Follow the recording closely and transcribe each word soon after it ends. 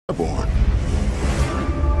born.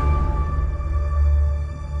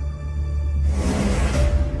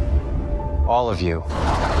 All of you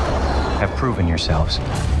have proven yourselves.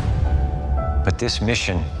 But this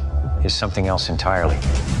mission is something else entirely.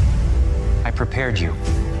 I prepared you,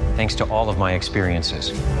 thanks to all of my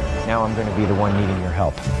experiences. Now I'm going to be the one needing your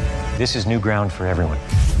help. This is new ground for everyone.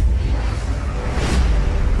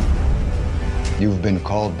 You've been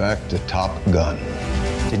called back to Top Gun.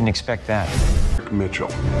 Didn't expect that. Mitchell.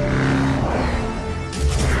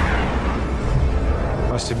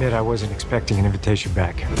 Must admit, I wasn't expecting an invitation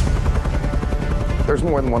back. There's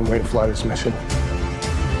more than one way to fly this mission.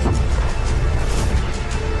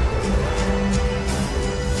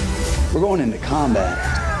 We're going into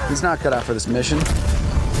combat. He's not cut out for this mission.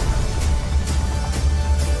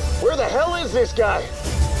 Where the hell is this guy?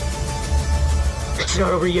 It's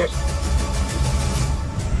not over yet.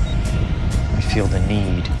 I feel the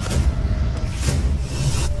need